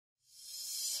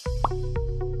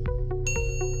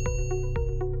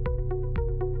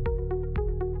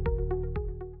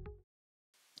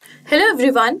Hello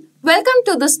everyone, welcome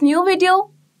to this new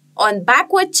video on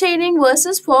backward chaining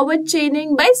versus forward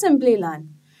chaining by Simplilearn.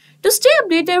 To stay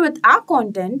updated with our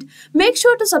content, make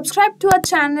sure to subscribe to our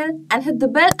channel and hit the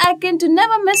bell icon to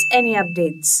never miss any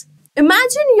updates.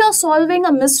 Imagine you're solving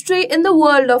a mystery in the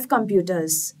world of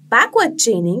computers. Backward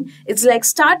chaining is like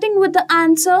starting with the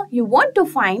answer you want to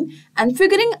find and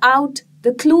figuring out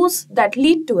the clues that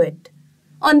lead to it.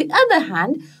 On the other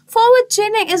hand, forward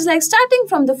chaining is like starting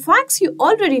from the facts you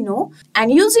already know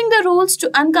and using the rules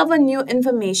to uncover new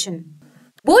information.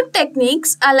 Both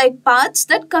techniques are like paths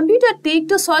that computers take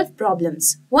to solve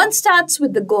problems. One starts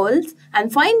with the goals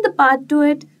and finds the path to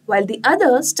it, while the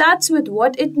other starts with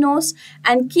what it knows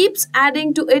and keeps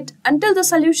adding to it until the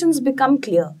solutions become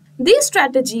clear. These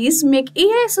strategies make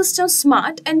AI systems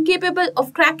smart and capable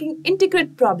of cracking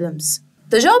intricate problems.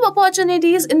 The job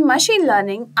opportunities in machine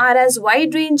learning are as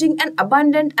wide-ranging and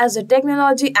abundant as the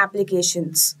technology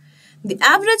applications. The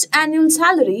average annual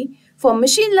salary for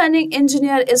machine learning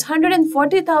engineer is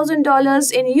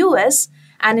 $140,000 in US,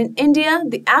 and in India,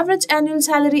 the average annual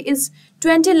salary is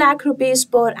 20 lakh rupees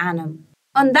per annum.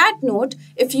 On that note,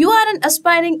 if you are an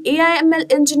aspiring AI/ML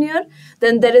engineer,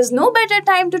 then there is no better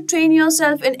time to train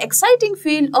yourself in exciting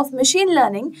field of machine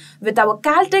learning with our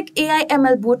Caltech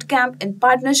AI/ML Bootcamp in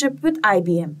partnership with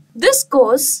IBM. This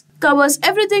course covers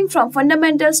everything from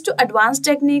fundamentals to advanced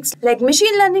techniques like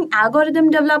machine learning algorithm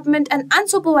development and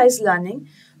unsupervised learning.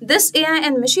 This AI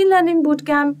and machine learning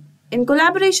bootcamp in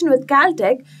collaboration with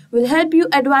Caltech will help you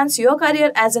advance your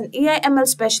career as an AI/ML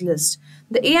specialist.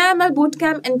 The AI/ML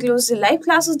bootcamp includes the live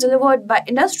classes delivered by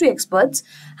industry experts,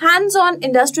 hands-on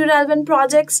industry-relevant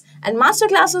projects, and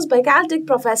masterclasses by Caltech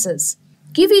professors.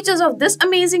 Key features of this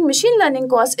amazing machine learning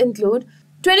course include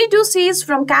 22 Cs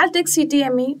from Caltech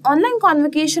CTME, online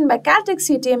convocation by Caltech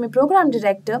CTME Program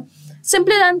Director.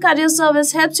 Simplilearn Career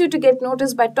Service helps you to get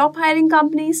noticed by top hiring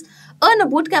companies, earn a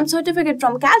bootcamp certificate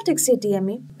from Caltech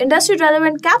CTME,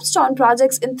 industry-relevant capstone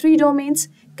projects in 3 domains,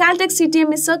 Caltech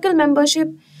CTME Circle membership,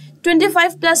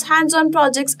 25 plus hands-on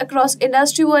projects across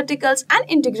industry verticals and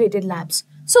integrated labs.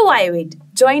 So why wait?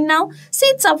 Join now,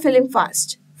 seats are filling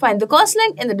fast. Find the course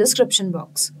link in the description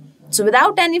box. So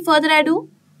without any further ado,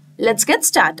 let's get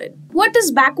started. What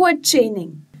is backward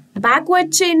chaining?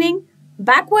 Backward chaining,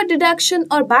 backward deduction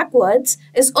or backwards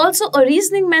is also a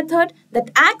reasoning method that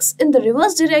acts in the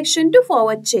reverse direction to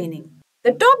forward chaining.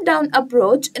 The top-down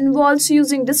approach involves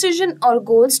using decision or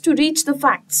goals to reach the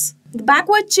facts. The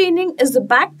backward chaining is the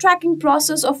backtracking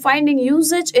process of finding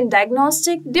usage in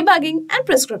diagnostic, debugging, and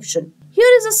prescription.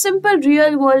 Here is a simple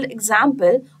real-world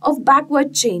example of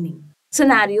backward chaining.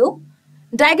 Scenario: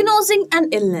 diagnosing an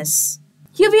illness.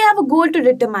 Here we have a goal to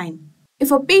determine if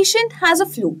a patient has a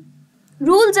flu.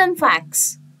 Rules and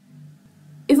facts.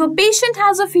 If a patient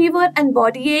has a fever and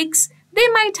body aches, they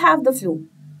might have the flu.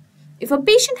 If a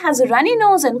patient has a runny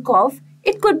nose and cough,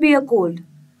 it could be a cold.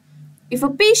 If a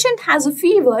patient has a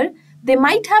fever, they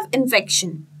might have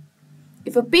infection.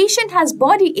 If a patient has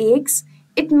body aches,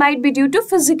 it might be due to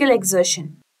physical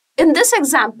exertion. In this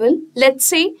example, let's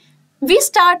say we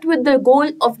start with the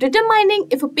goal of determining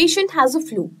if a patient has a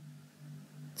flu.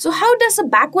 So how does a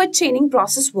backward chaining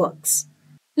process works?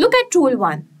 Look at rule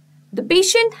 1. The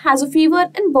patient has a fever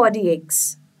and body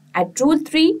aches. At rule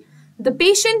 3, the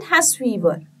patient has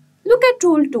fever. Look at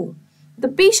rule 2. The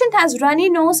patient has runny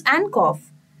nose and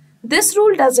cough. This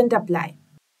rule doesn't apply.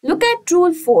 Look at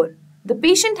rule 4. The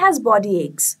patient has body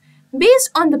aches.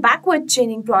 Based on the backward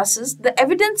chaining process, the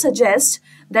evidence suggests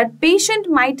that patient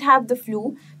might have the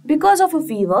flu because of a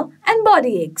fever and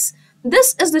body aches.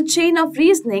 This is the chain of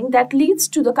reasoning that leads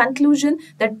to the conclusion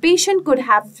that patient could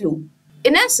have flu.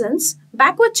 In essence,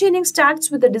 backward chaining starts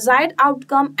with the desired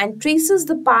outcome and traces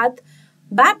the path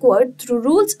backward through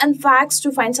rules and facts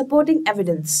to find supporting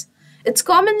evidence. It's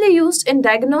commonly used in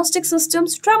diagnostic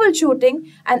systems,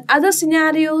 troubleshooting, and other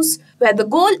scenarios where the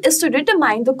goal is to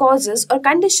determine the causes or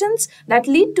conditions that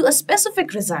lead to a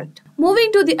specific result.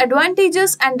 Moving to the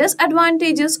advantages and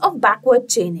disadvantages of backward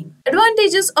chaining.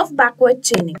 Advantages of backward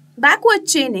chaining. Backward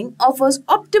chaining offers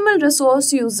optimal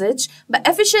resource usage by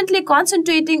efficiently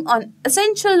concentrating on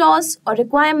essential laws or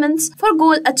requirements for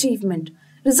goal achievement,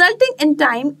 resulting in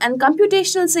time and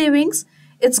computational savings.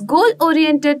 It's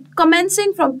goal-oriented,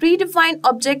 commencing from predefined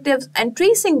objectives and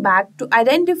tracing back to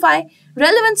identify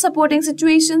relevant supporting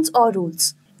situations or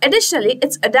rules. Additionally,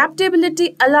 its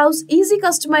adaptability allows easy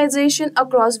customization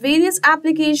across various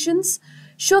applications,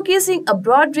 showcasing a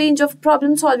broad range of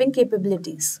problem-solving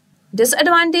capabilities.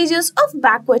 Disadvantages of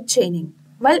backward chaining.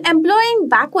 While employing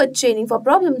backward chaining for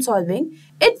problem solving,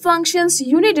 It functions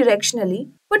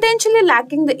unidirectionally, potentially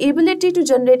lacking the ability to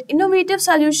generate innovative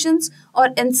solutions or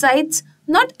insights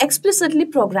not explicitly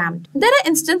programmed. There are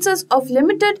instances of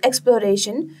limited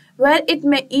exploration where it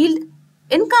may yield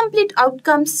incomplete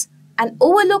outcomes and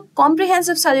overlook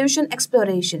comprehensive solution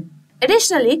exploration.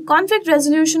 Additionally, conflict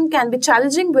resolution can be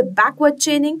challenging with backward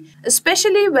chaining,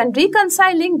 especially when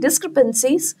reconciling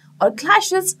discrepancies or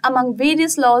clashes among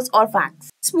various laws or facts.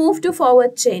 Let's move to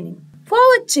forward chaining.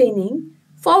 Forward chaining,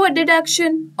 forward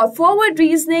deduction, or forward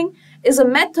reasoning is a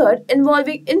method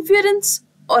involving inference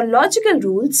or logical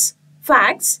rules,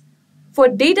 facts, for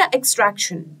data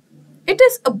extraction. It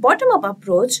is a bottom-up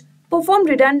approach performed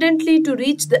redundantly to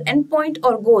reach the endpoint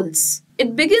or goals.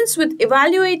 It begins with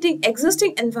evaluating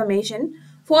existing information,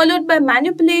 followed by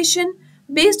manipulation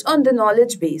based on the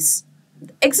knowledge base.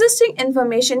 The existing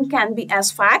information can be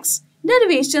as facts,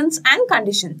 derivations, and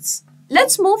conditions.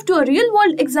 Let's move to a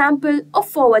real-world example of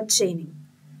forward chaining.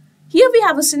 Here we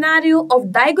have a scenario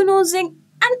of diagnosing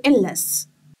an illness.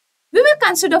 We will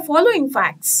consider following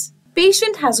facts.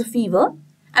 Patient has a fever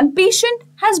and patient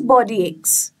has body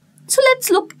aches. So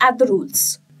let's look at the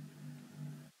rules.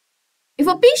 If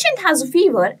a patient has a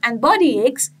fever and body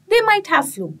aches, they might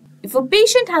have flu. If a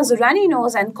patient has a runny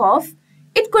nose and cough,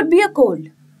 it could be a cold.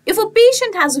 If a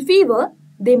patient has a fever,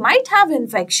 they might have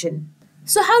infection.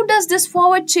 So how does this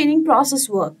forward chaining process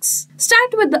works?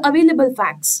 Start with the available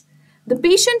facts. The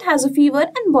patient has a fever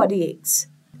and body aches.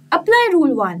 Apply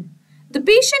rule 1. The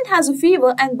patient has a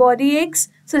fever and body aches,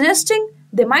 suggesting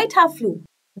they might have flu.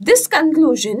 This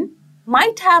conclusion,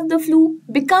 might have the flu,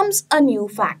 becomes a new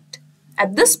fact.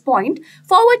 At this point,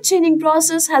 forward chaining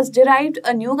process has derived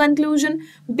a new conclusion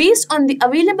based on the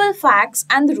available facts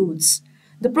and the rules.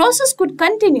 The process could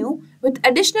continue with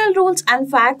additional rules and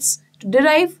facts to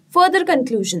derive further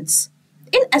conclusions.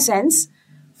 In essence,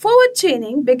 forward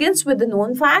chaining begins with the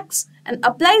known facts and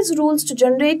applies rules to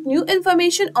generate new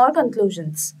information or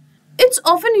conclusions. It's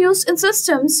often used in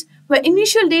systems where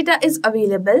initial data is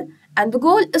available and the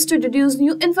goal is to deduce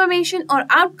new information or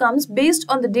outcomes based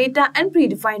on the data and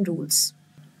predefined rules.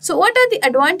 So what are the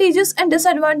advantages and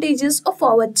disadvantages of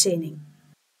forward chaining?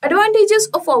 Advantages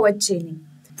of forward chaining.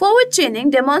 Forward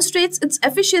chaining demonstrates its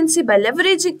efficiency by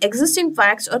leveraging existing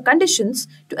facts or conditions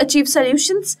to achieve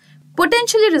solutions,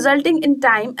 potentially resulting in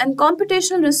time and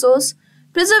computational resource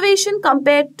preservation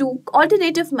compared to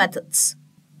alternative methods.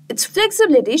 Its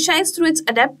flexibility shines through its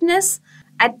adeptness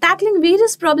at tackling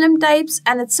various problem types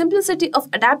and its simplicity of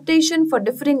adaptation for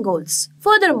differing goals.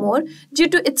 Furthermore, due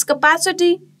to its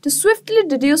capacity to swiftly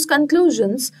deduce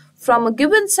conclusions from a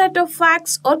given set of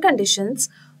facts or conditions,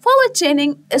 forward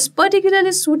chaining is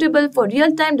particularly suitable for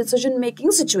real-time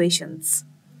decision-making situations.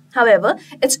 However,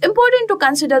 it's important to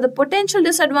consider the potential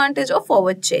disadvantage of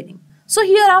forward chaining. So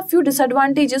here are a few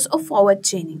disadvantages of forward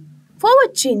chaining.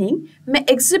 Forward chaining may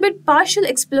exhibit partial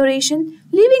exploration,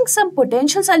 leaving some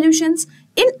potential solutions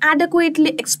inadequately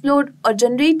explored or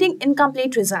generating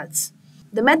incomplete results.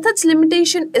 The method's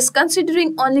limitation is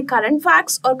considering only current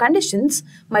facts or conditions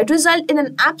might result in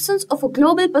an absence of a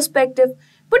global perspective,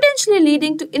 potentially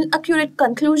leading to inaccurate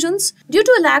conclusions due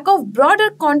to a lack of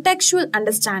broader contextual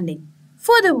understanding.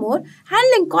 Furthermore,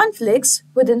 handling conflicts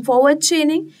within forward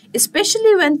chaining,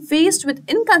 especially when faced with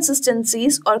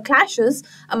inconsistencies or clashes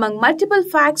among multiple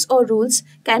facts or rules,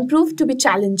 can prove to be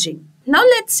challenging. Now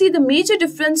let's see the major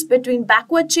difference between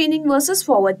backward chaining versus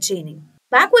forward chaining.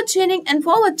 Backward chaining and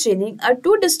forward chaining are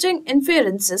two distinct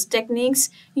inferences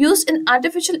techniques used in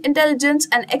artificial intelligence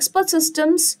and expert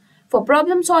systems for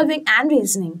problem solving and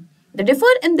reasoning. They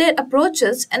differ in their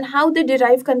approaches and how they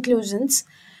derive conclusions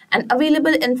and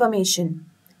available information.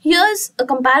 Here's a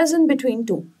comparison between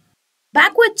two.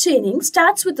 Backward chaining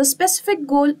starts with a specific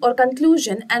goal or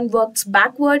conclusion and works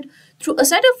backward through a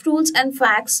set of rules and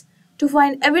facts to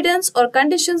find evidence or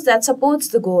conditions that supports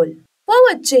the goal.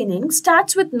 Forward chaining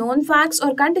starts with known facts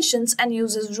or conditions and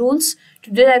uses rules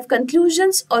to derive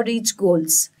conclusions or reach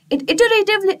goals. It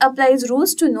iteratively applies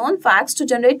rules to known facts to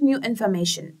generate new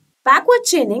information. Backward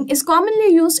chaining is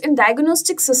commonly used in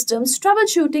diagnostic systems,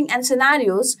 troubleshooting, and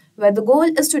scenarios where the goal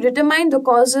is to determine the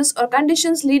causes or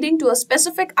conditions leading to a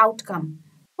specific outcome.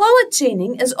 Forward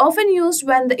chaining is often used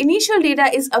when the initial data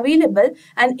is available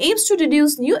and aims to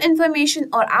deduce new information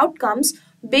or outcomes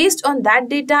based on that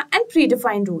data and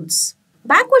predefined rules.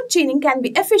 Backward chaining can be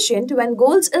efficient when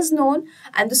goals is known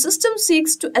and the system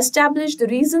seeks to establish the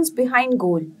reasons behind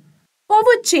goal.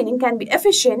 Forward chaining can be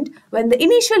efficient when the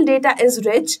initial data is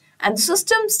rich and the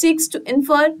system seeks to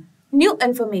infer new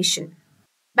information.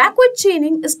 Backward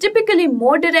chaining is typically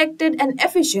more directed and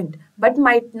efficient, but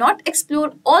might not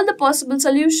explore all the possible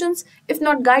solutions if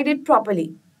not guided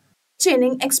properly.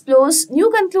 chaining explores new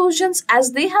conclusions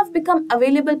as they have become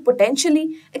available,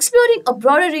 potentially exploring a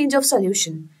broader range of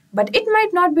solutions, but it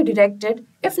might not be directed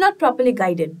if not properly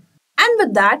guided. And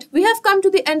with that, we have come to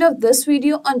the end of this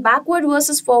video on backward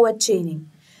versus forward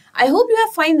chaining. I hope you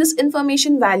have found this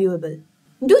information valuable.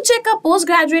 Do check our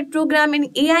postgraduate program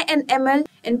in AI and ML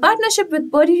in partnership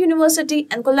with Purdue University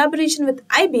and collaboration with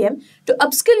IBM to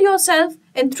upskill yourself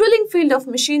in thrilling field of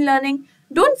machine learning.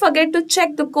 Don't forget to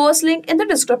check the course link in the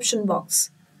description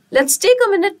box. Let's take a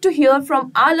minute to hear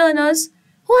from our learners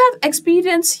who have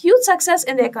experienced huge success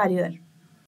in their career.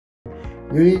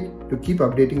 You need to keep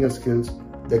updating your skills.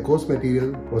 The course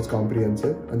material was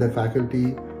comprehensive and the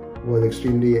faculty was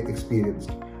extremely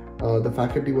experienced. The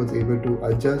faculty was able to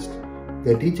adjust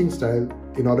their teaching style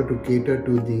in order to cater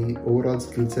to the overall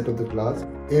skill set of the class.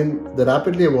 In the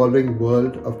rapidly evolving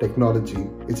world of technology,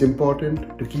 it's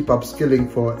important to keep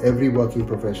upskilling for every working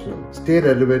professional. Stay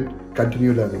relevant,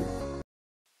 continue learning.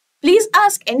 Please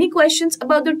ask any questions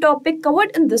about the topic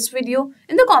covered in this video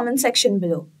in the comment section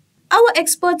below. Our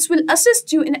experts will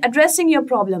assist you in addressing your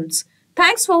problems.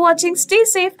 Thanks for watching, stay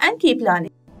safe and keep learning.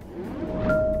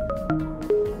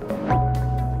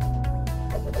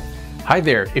 Hi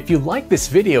there, if you like this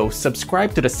video,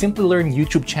 subscribe to the Simplilearn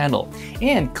YouTube channel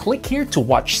and click here to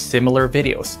watch similar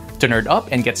videos. To nerd up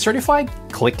and get certified,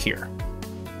 click here.